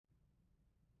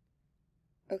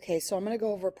Okay, so I'm going to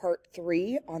go over part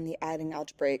 3 on the adding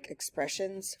algebraic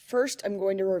expressions. First, I'm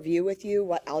going to review with you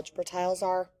what algebra tiles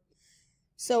are.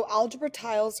 So algebra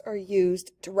tiles are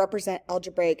used to represent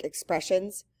algebraic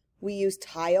expressions. We use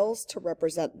tiles to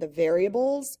represent the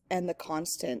variables and the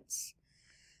constants.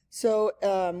 So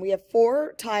we have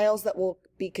 4 tiles that we'll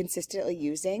be consistently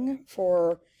using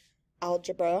for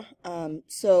algebra.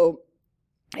 So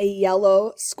a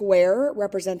yellow square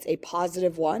represents a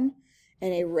positive 1.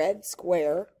 And a red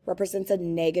square represents a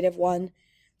negative 1.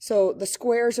 So the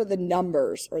squares are the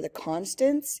numbers or the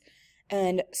constants,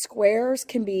 and squares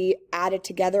can be added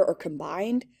together or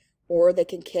combined, or they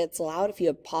can cancel out. If you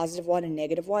have positive 1 and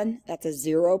negative 1, that's a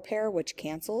 0 pair, which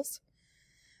cancels.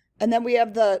 And then we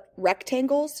have the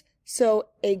rectangles. So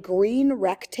a green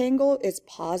rectangle is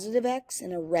positive x,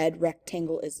 and a red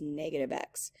rectangle is negative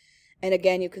x. And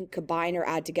again, you can combine or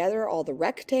add together all the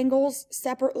rectangles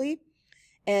separately,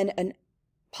 and an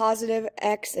positive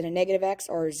x and a negative x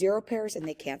are 0 pairs and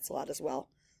they cancel out as well.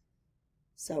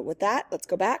 So with that, let's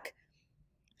go back.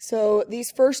 So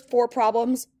these first 4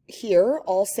 problems here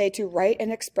all say to write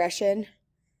an expression.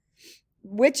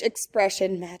 Which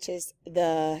expression matches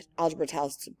the algebra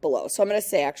tiles below? So I'm going to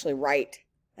say actually write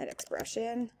an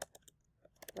expression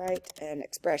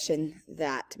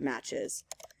that matches.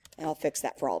 And I'll fix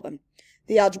that for all of them.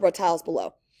 The algebra tiles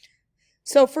below.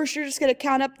 So first you're just going to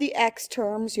count up the x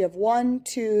terms. You have 1,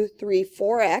 2, 3,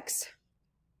 4x.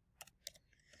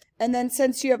 And then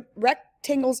since you have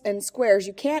rectangles and squares,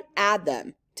 you can't add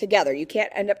them together. You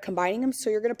can't end up combining them, so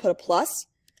you're going to put a plus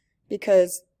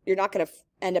because you're not going to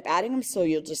end up adding them, so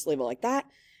you'll just leave it like that.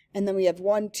 And then we have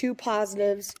 1, 2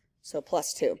 positives, so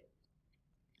plus 2.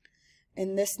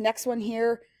 In this next one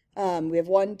here, we have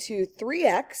 1, 2,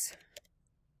 3x.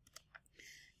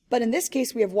 But in this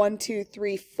case, we have 1, 2,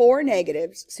 3, 4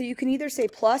 negatives. So you can either say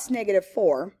plus negative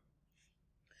 4,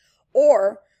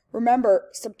 or remember,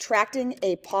 subtracting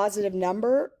a positive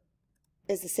number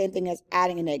is the same thing as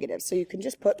adding a negative. So you can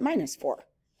just put minus 4,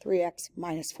 3x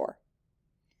minus 4.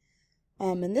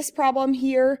 In this problem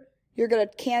here, you're going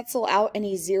to cancel out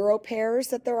any 0 pairs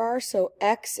that there are. So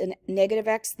x and negative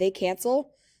x, they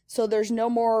cancel. So there's no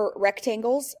more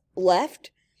rectangles left.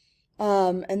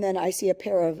 And then I see a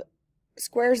pair of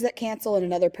squares that cancel and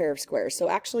another pair of squares. So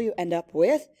actually you end up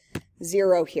with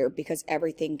 0 here because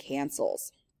everything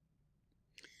cancels.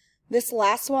 This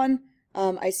last one,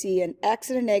 I see an x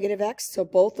and a negative x, so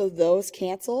both of those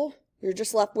cancel. You're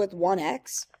just left with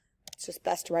 1x. It's just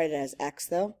best to write it as x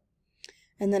though.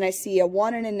 And then I see a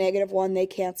 1 and a negative 1, they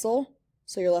cancel.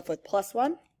 So you're left with plus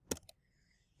 1.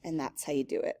 And that's how you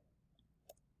do it.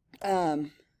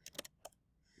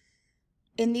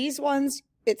 In these ones,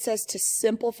 it says to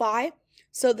simplify.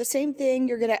 So the same thing,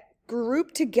 you're going to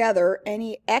group together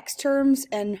any x terms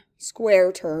and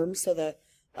square terms, so the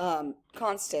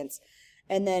constants.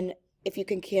 And then if you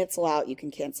can cancel out, you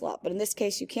can cancel out. But in this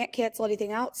case, you can't cancel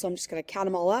anything out, so I'm just going to count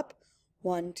them all up.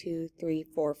 1, 2, 3,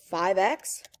 4,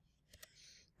 5x.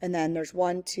 And then there's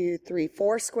 1, 2, 3,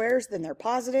 4 squares, then they're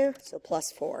positive, so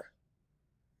plus 4.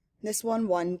 This one,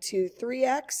 1, 2,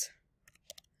 3x.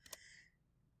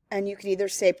 And you can either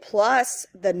say plus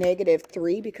the negative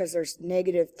 3 because there's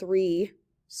negative 3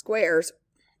 squares,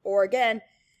 or again,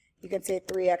 you can say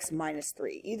 3x minus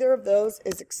 3. Either of those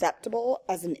is acceptable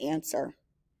as an answer.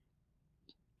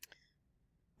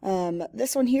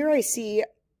 This one here, I see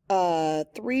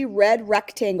 3 red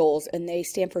rectangles, and they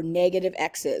stand for negative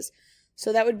x's.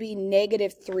 So that would be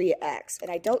negative 3x. And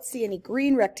I don't see any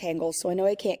green rectangles, so I know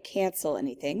I can't cancel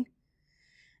anything.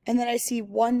 And then I see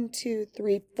 1, 2,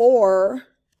 3, 4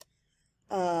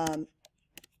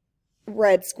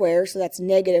 red squares, so that's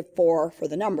negative 4 for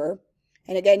the number.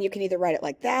 And again, you can either write it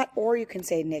like that, or you can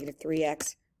say negative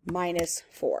 3x minus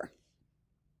 4.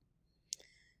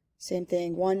 Same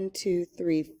thing, 1, 2,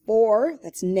 3, 4,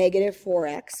 that's negative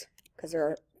 4x, because there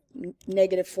are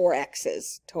negative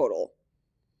 4x's total.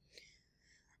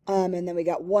 And then we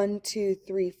got 1, 2,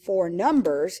 3, 4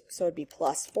 numbers, so it'd be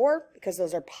plus 4, because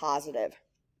those are positive.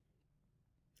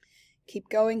 Keep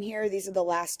going here. These are the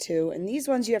last 2. And these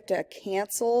ones you have to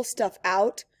cancel stuff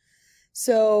out.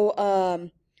 So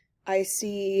I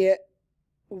see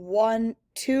 1,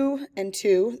 2, and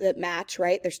 2 that match,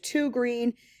 right? There's 2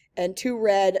 green and 2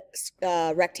 red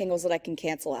rectangles that I can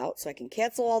cancel out. So I can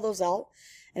cancel all those out.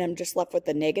 And I'm just left with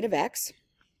the negative x.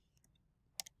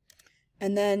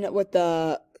 And then with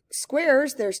the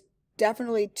squares, there's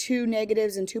definitely 2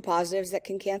 negatives and 2 positives that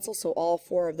can cancel. So all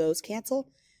 4 of those cancel.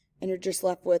 And you're just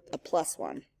left with a plus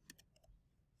 1.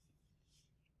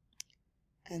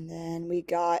 And then we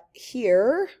got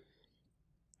here,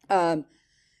 it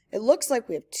looks like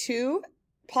we have 2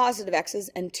 positive x's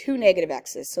and 2 negative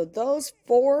x's. So those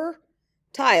 4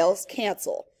 tiles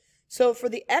cancel. So for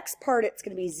the x part, it's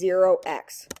going to be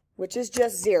 0x, which is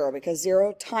just 0 because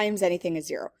 0 times anything is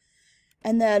 0.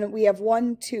 And then we have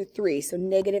 1, 2, 3, so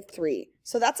negative 3.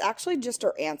 So that's actually just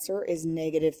our answer is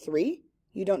negative 3.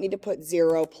 You don't need to put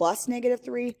 0 plus negative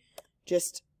 3,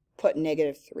 just put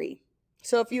negative 3.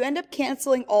 So if you end up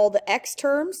canceling all the x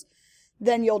terms,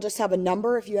 then you'll just have a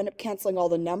number. If you end up canceling all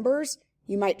the numbers,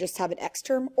 you might just have an x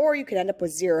term, or you could end up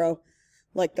with 0,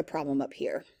 like the problem up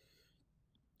here.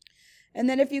 And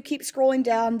then if you keep scrolling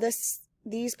down,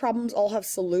 these problems all have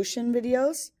solution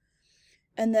videos.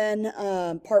 And then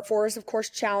part 4 is, of course,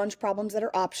 challenge problems that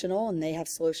are optional, and they have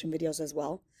solution videos as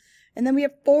well. And then we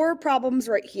have 4 problems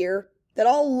right here that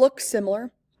all look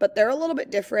similar, but they're a little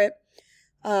bit different.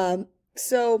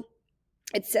 So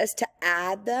it says to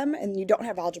add them, and you don't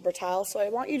have algebra tiles, so I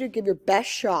want you to give your best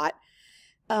shot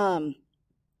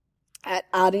at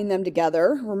adding them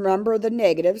together. Remember the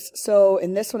negatives. So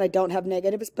in this one, I don't have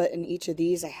negatives, but in each of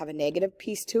these, I have a negative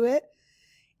piece to it.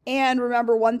 And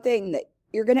remember one thing, that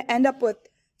you're going to end up with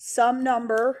some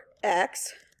number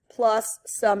x plus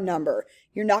some number.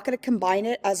 You're not going to combine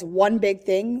it as one big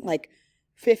thing like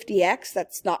 50x.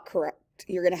 That's not correct.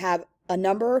 You're going to have a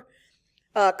number,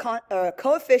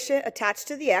 coefficient attached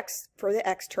to the x for the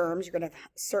x terms. You're going to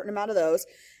have a certain amount of those.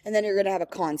 And then you're going to have a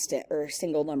constant or a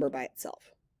single number by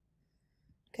itself.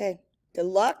 Okay, good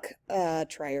luck.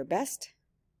 Try your best.